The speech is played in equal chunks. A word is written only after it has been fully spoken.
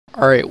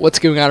Alright, what's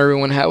going on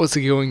everyone? How is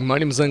it going? My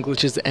name is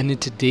NGlitches, and in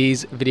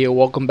today's video,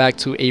 welcome back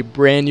to a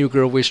brand new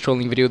girl wish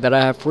trolling video that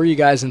I have for you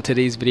guys in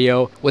today's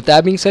video. With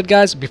that being said,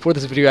 guys, before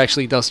this video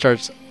actually does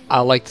start, I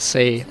like to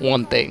say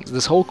one thing.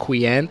 This whole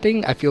Quian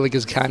thing, I feel like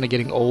is kind of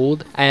getting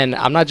old, and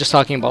I'm not just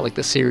talking about like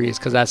the series,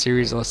 because that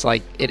series was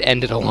like, it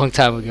ended a long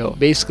time ago.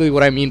 Basically,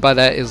 what I mean by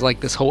that is like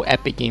this whole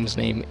Epic Games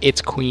name,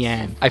 it's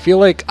Quian. I feel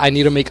like I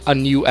need to make a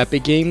new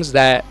Epic Games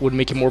that would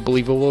make it more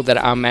believable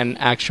that I'm an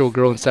actual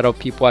girl instead of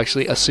people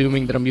actually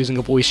assuming that I'm using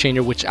a voice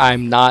changer, which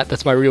I'm not.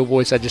 That's my real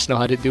voice, I just know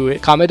how to do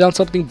it. Comment down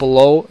something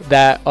below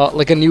that,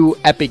 like a new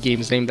Epic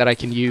Games name that I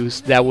can use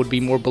that would be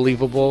more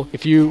believable.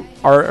 If you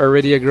are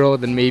already a girl,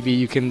 then maybe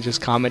you can just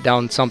comment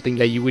down something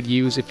that you would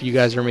use if you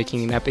guys are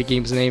making an Epic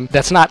Games name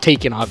that's not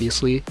taken,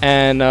 obviously.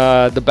 And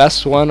the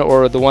best one,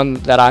 or the one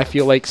that I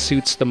feel like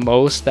suits the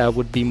most, that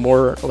would be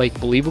more like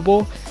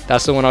believable,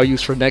 that's the one I'll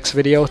use for next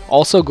video.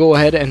 Also, go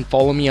ahead and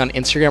follow me on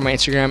Instagram. My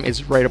Instagram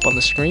is right up on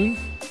the screen.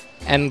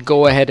 And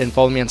go ahead and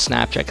follow me on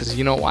Snapchat, because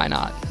you know why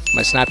not.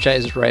 My Snapchat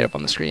is right up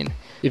on the screen.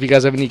 If you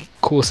guys have any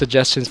cool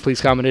suggestions, please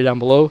comment it down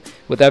below.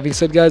 With that being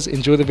said, guys,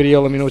 enjoy the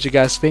video. Let me know what you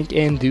guys think,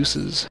 and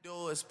deuces.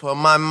 Put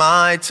my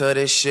mind to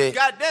this shit.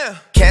 Goddamn.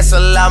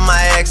 Cancel out my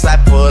ex, I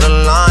put a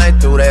line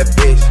through that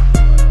bitch.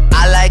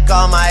 I like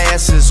all my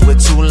S's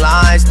with 2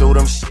 lines through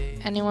them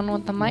shit. Anyone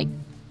with the mic?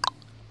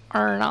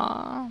 Or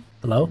nah?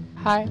 Hello?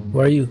 Hi.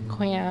 Who are you?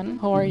 Quian.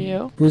 Who are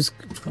you?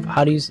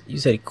 How do you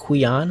said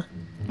Quian?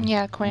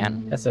 Yeah,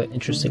 Quian. That's an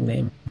interesting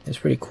name. It's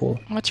pretty cool.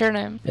 What's your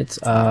name? It's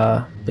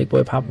Big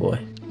Boy Papa Boy.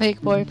 Big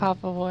Boy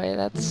Papa Boy.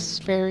 That's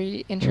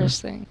very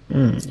interesting.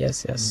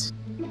 Yes.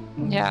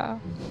 Yeah.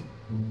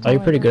 Are you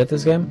pretty good at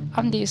this game?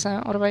 I'm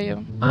decent. What about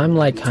you? I'm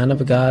like kind of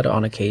a god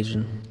on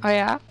occasion. Oh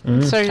yeah?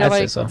 So you're I'd say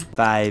like... so.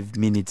 5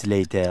 minutes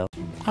later.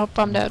 Oh,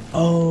 I'm dead.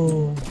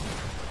 Oh.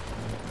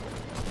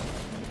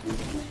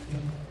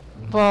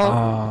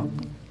 Well,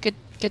 good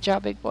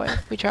job, big boy.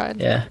 We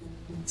tried. Yeah.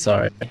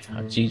 Sorry.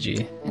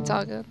 GG. It's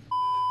all good.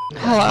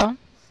 Hello?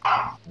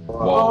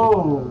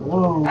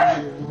 Whoa.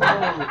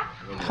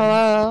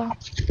 Hello?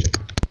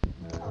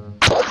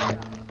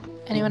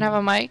 Anyone have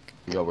a mic?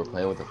 Yo, we're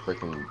playing with a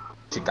freaking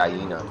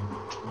chicayena.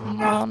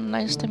 Well,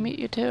 nice to meet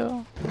you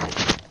too.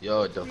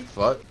 Yo, the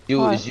fuck?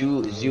 What? Is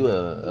you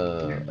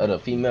a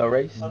female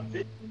race?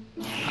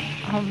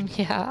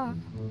 Yeah.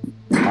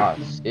 Ah,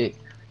 shit.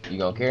 You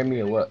gonna carry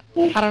me or what?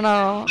 I don't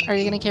know. Are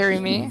you gonna carry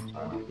me?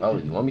 Oh,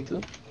 you want me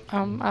to?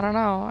 I don't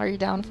know. Are you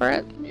down for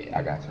it? Yeah,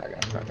 I got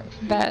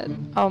you. Bet.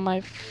 Oh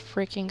my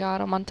freaking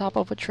god, I'm on top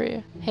of a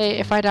tree. Hey,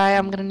 if I die,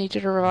 I'm gonna need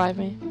you to revive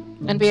me.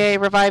 NBA,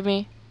 revive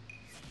me.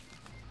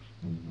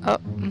 Oh,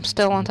 I'm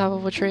still on top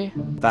of a tree.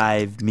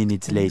 5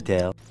 minutes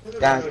later.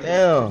 God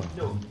damn.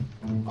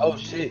 Oh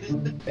shit.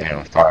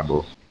 Damn, sorry,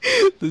 boo.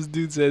 This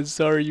dude says,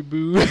 sorry,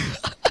 boo.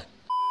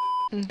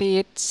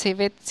 The itsy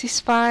bitsy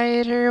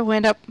spider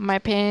went up my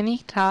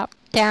panty top.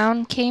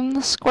 Down came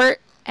the squirt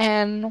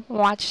and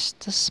watched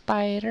the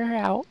spider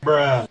out.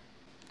 Bruh.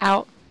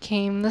 Out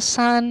came the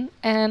sun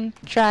and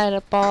dried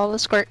up all the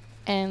squirt.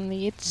 And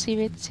the itsy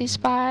bitsy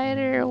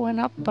spider went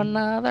up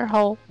another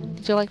hole.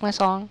 Did you like my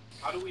song?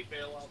 How do we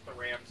bail out the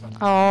Rams?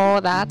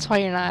 Oh, that's why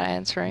you're not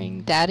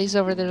answering. Daddy's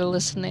over there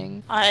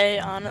listening.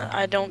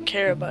 I don't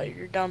care about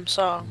your dumb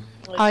song.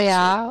 Like, Oh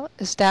yeah?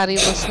 Is Daddy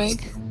listening?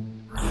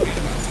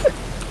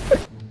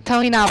 Tell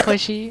me now,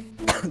 Pushy.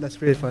 That's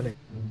pretty funny.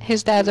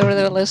 His dad's over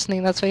there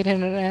listening, that's why he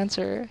didn't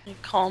answer.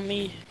 Call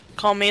me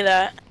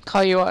that,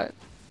 Call you what?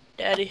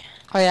 Daddy.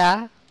 Oh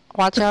yeah?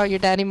 Watch out, your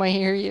daddy might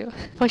hear you.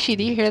 Pushy,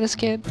 do you hear this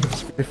kid?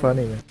 It's pretty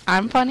funny, man.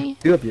 I'm funny?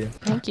 2 of you.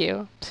 Thank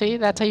you. See,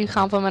 that's how you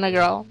compliment a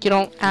girl. You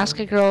don't ask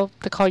a girl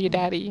to call you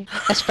daddy.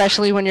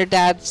 Especially when your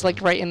dad's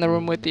like right in the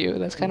room with you.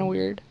 That's kind of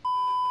weird.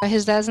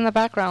 His dad's in the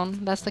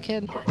background. That's the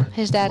kid.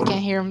 His dad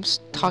can't hear him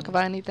talk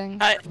about anything.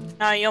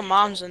 Now your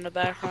mom's in the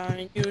background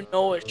and you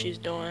know what she's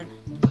doing.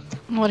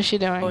 What is she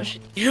doing?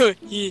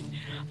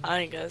 I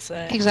ain't gonna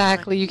say.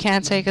 Exactly, you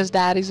can't say because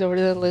daddy's over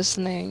there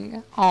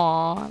listening.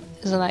 Aw,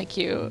 isn't that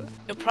cute?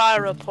 You'll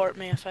probably report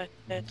me if I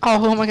did. Oh,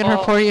 who am I gonna Oh.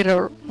 report you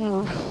to?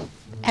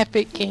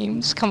 Epic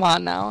Games, come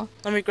on now.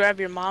 Let me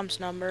grab your mom's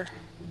number.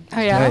 Oh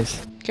yeah?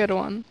 Nice. Good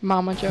one.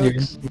 Mama You're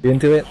jokes.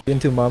 into it? You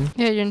into mom?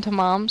 Yeah, you're into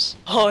moms.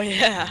 Oh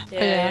yeah.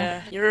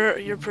 Yeah.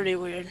 You're pretty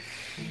weird.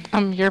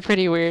 You're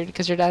pretty weird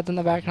because your dad's in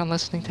the background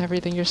listening to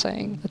everything you're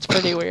saying. That's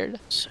pretty weird.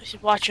 So he's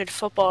watching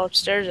football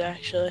upstairs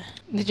actually.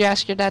 Did you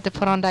ask your dad to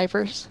put on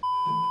diapers?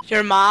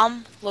 Your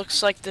mom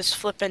looks like this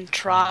flippin'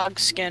 trog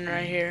skin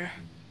right here.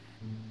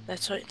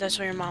 That's what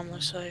your mom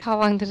looks like. How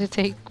long did it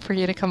take for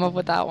you to come up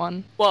with that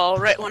one? Well,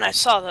 right when I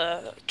saw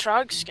the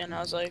trog skin, I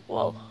was like,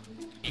 whoa.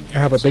 I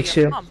have a big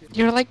shoe.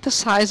 You're like the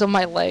size of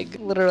my leg,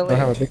 literally. I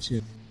have a big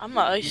shoe. I'm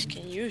the Ice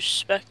King. You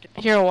respect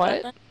me. You're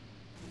what?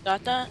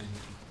 Got that?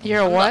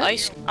 You're what?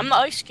 I'm the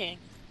Ice King.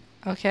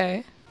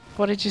 Okay.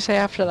 What did you say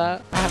after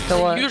that?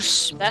 After what? You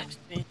respect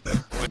me.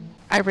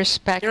 I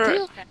respect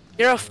you?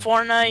 You're a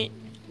Fortnite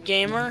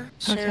gamer,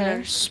 so you Okay.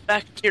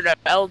 respect your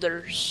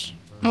elders.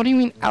 What do you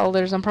mean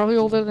elders? I'm probably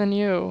older than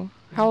you.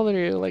 How old are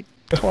you? Like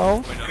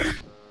 12?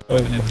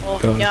 Oh my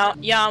Well, god.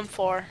 yeah, I'm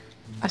 4.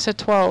 I said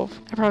 12.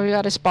 I probably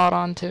got a spot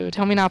on too.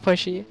 Tell me not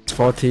pushy. It's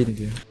 14,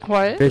 dude.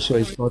 What? Pretty sure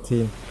it's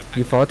 14.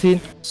 You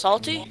 14?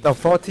 Salty? No,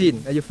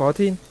 14. Are you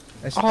 14?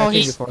 I Oh, think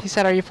you're he 14.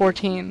 said, are you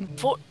 14?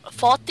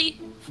 40?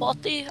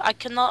 40? I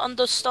cannot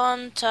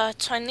understand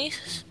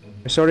Chinese.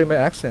 Sorry, my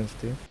accents,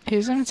 dude. He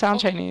doesn't sound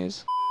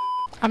Chinese.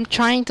 I'm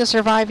trying to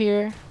survive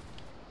here.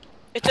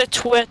 It's a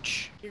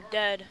Twitch. You're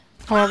dead.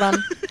 Well then.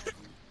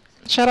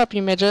 Shut up,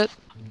 you midget.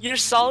 You're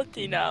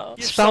salty now.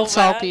 You're Spell so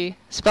mad. salty.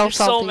 Spell You're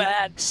salty. so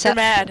mad. Se- You're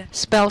mad.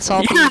 Spell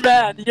salty. You're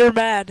mad. You're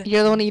mad.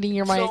 You're the one eating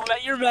your mic. So mad.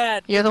 You're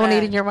mad. You're the You're one mad.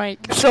 eating your mic.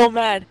 You're so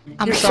mad.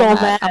 I'm You're so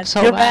mad. mad. I'm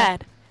so You're mad.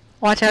 mad.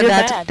 Watch out, You're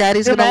Dad. mad.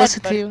 Daddy's You're gonna mad,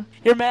 listen to buddy. you.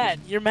 You're mad.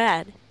 You're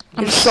mad.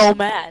 I'm You're so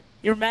mad.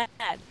 You're mad.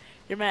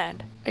 You're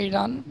mad. Are you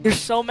done? You're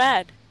so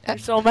mad. You're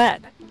so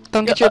mad.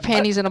 Don't get your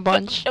panties in a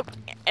bunch.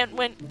 And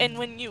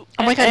when you.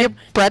 Oh my god, your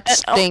breath and-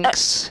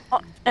 stinks.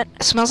 It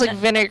smells like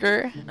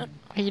vinegar.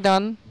 Are you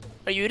done?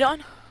 Are you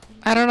done?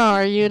 I don't know,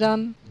 are you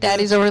done?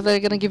 Daddy's over there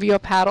gonna give you a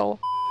paddle.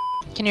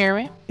 Can you hear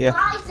me? Yeah.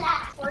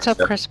 What's up,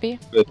 Crispy?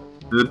 Good.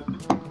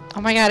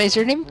 Oh my god, is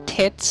your name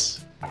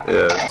Tits?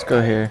 Yeah. Let's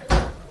go here.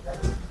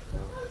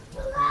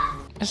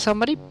 Is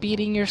somebody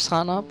beating your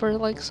son up or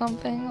like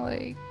something?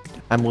 Like,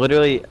 I'm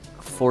literally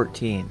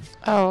 14.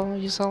 oh,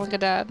 you sound like a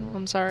dad.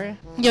 I'm sorry.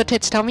 Yo,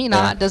 Tits, tell me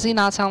not. Does he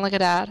not sound like a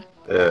dad?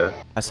 Yeah.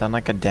 I sound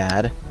like a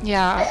dad.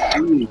 Yeah.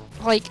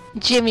 Like,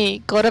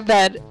 Jimmy, go to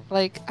bed.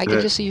 Like, I can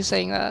just see you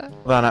saying that.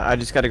 Hold on, I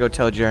just gotta go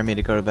tell Jeremy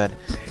to go to bed.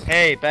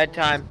 Hey,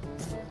 bedtime.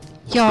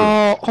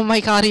 Yo, oh my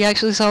god, he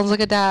actually sounds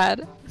like a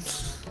dad.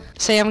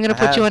 Say I'm gonna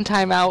put you on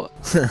timeout.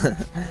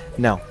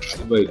 No.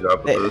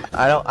 Hey,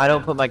 I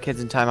don't put my kids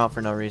in timeout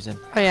for no reason.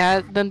 Oh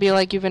yeah, then be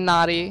like, you've been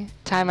naughty.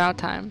 Timeout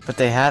time. But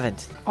they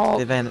haven't.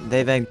 Oh.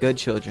 They've been good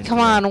children. Come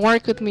on,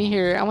 work with me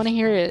here. I wanna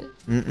hear it.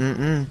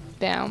 Mm-mm-mm.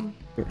 Damn.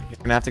 You're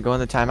gonna have to go in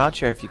the timeout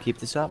chair if you keep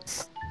this up.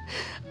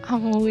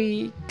 I'm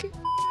weak.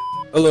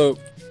 Hello.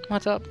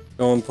 What's up?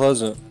 Going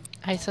pleasant.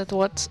 I said,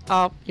 what's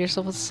up? You're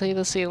supposed to say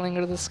the ceiling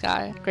or the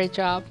sky. Great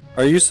job.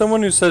 Are you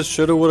someone who says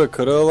shoulda, woulda,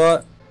 coulda a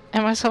lot?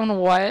 Am I someone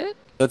what?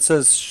 That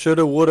says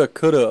shoulda, woulda,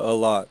 coulda a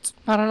lot.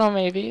 I don't know,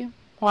 maybe.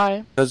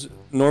 Why? Because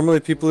normally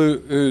people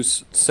who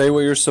say what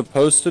you're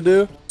supposed to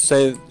do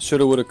say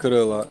shoulda, woulda,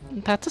 coulda a lot.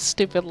 That's a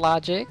stupid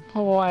logic.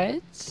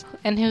 What?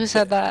 And who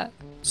said that?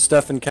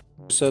 Stephen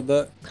said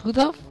that.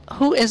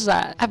 Who is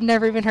that? I've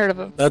never even heard of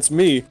him. That's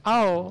me.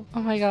 Oh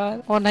my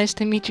god. Well, nice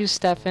to meet you,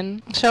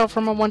 Stefan. So,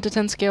 from a 1 to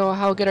 10 scale,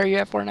 how good are you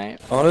at Fortnite?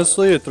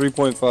 Honestly, a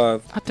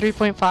 3.5. A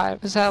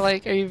 3.5. Is that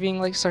like, are you being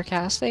like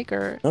sarcastic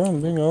or? No,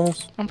 I'm being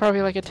honest. I'm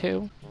probably like a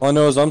 2. All I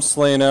know is I'm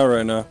slaying out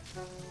right now.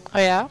 Oh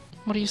yeah?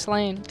 What are you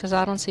slaying? Because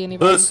I don't see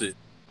anybody. Pussy.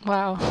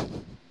 Wow.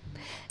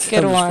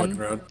 Good I'm just one.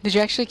 fucking around. Did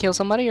you actually kill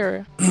somebody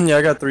or? Yeah,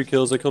 I got 3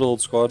 kills. I killed a whole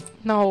squad.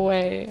 No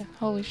way.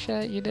 Holy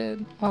shit, you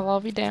did. Well, I'll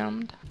be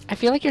damned. I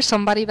feel like you're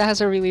somebody that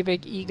has a really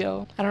big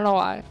ego. I don't know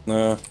why.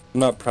 Nah, I'm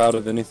not proud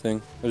of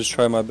anything. I just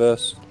try my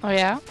best. Oh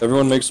yeah?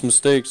 Everyone makes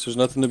mistakes. There's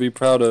nothing to be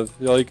proud of.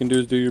 All you can do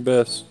is do your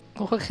best.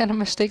 What kind of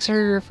mistakes are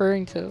you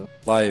referring to?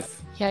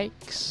 Life.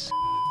 Yikes.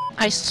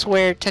 I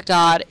swear to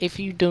God, if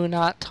you do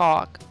not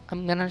talk,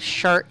 I'm gonna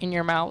shart in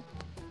your mouth.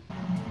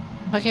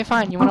 Okay,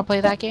 fine. You wanna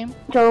play that game?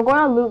 So we're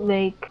going to Loot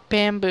Lake.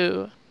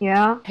 Bamboo.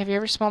 Yeah? Have you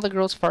ever smelled a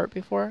girl's fart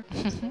before?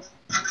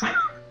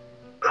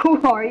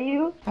 Who are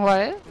you?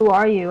 What? Who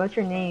are you? What's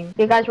your name?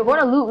 Hey guys, we're going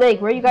to Loot Lake.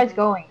 Where are you guys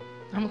going?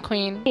 I'm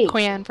Queen. Hey.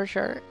 Queen for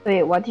sure.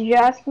 Wait, what did you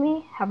ask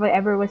me? Have I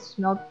ever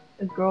smelled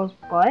a girl's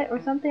butt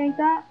or something like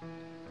that?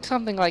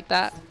 Something like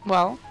that.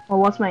 Well, Well,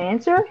 what's my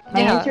answer?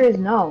 My Yeah. answer is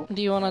no.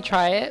 do you wanna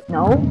try it?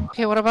 No?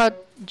 Okay, what about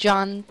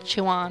John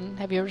Chiwan?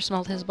 Have you ever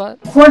smelled his butt?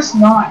 Of course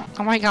not.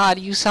 Oh my god,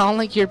 you sound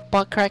like your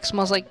butt crack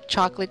smells like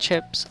chocolate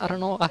chips. I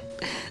don't know why.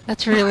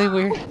 That's really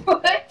weird.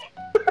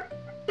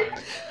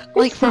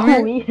 Like from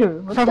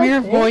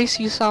your voice,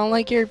 you sound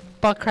like your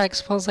butt crack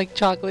smells like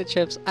chocolate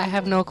chips. I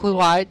have no clue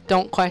why.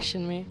 Don't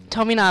question me.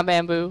 Tell me not,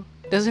 Bamboo.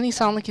 Doesn't he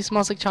sound like he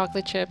smells like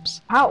chocolate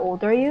chips? How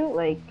old are you?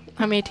 Like,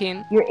 I'm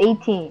 18. you're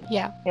 18.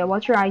 Yeah, Yeah,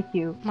 what's your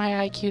IQ?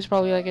 my IQ is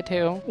probably like a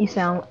 2. You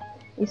sound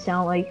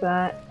like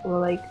that. Or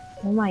like,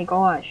 oh my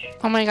gosh.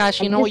 Oh my gosh,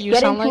 you I know what just you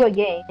get sound into like? a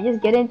game. I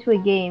just get into a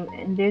game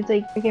and there's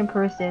like a freaking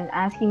person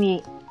asking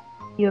me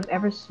if you have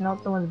ever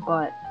smelled someone's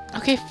butt.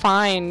 Okay,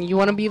 fine. You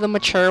want to be the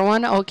mature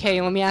one? Okay,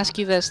 let me ask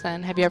you this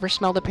then. Have you ever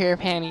smelled a pair of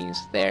panties?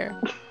 There.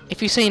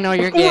 If you say no,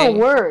 you're That's even gay.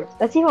 worse.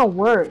 That's even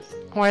worse.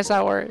 Why is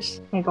that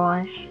worse? Oh my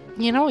gosh.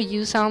 You know what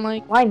you sound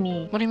like? Why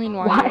me? What do you mean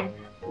why? Why?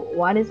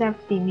 Why does it have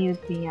to be me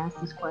with being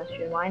asked this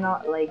question? Why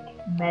not like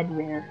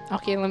Medware?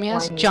 Okay, let me Why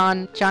ask me?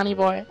 Johnny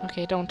boy.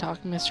 Okay, don't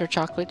talk, Mr.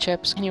 Chocolate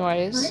Chips.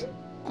 Anyways.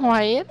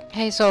 Quiet.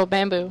 Hey, so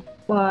Bamboo.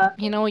 What?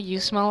 You know what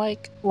you smell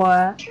like?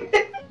 What?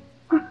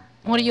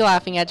 What are you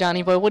laughing at,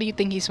 Johnny boy? What do you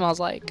think he smells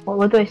like?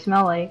 What do I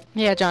smell like?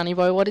 Yeah, Johnny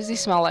boy, what does he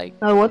smell like?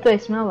 No, what do I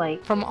smell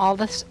like? From all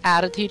this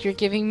attitude you're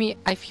giving me,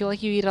 I feel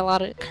like you eat a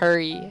lot of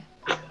curry.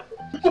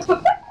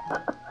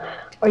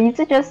 Are you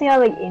suggesting I'm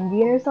like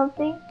Indian or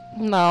something?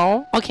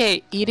 No.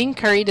 Okay, eating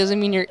curry doesn't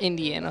mean you're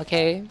Indian,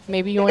 okay?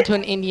 Maybe you went to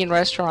an Indian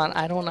restaurant,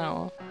 I don't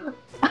know.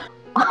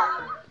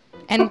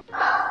 And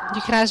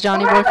You can ask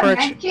Johnny Boy for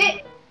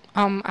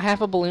I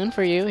have a balloon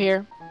for you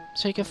here,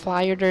 so you can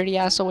fly your dirty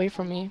ass away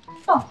from me.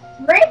 Oh,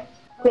 right?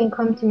 Queen,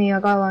 come to me. I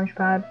got a launch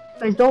pad.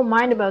 Guys, don't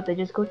mind about that.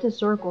 Just go to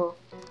circle.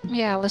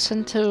 Yeah,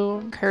 listen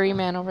to Curry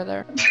Man over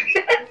there.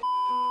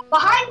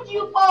 Behind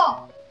you,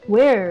 Paul.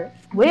 Where?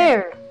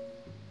 Where?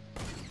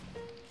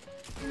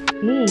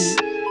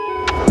 Jeez.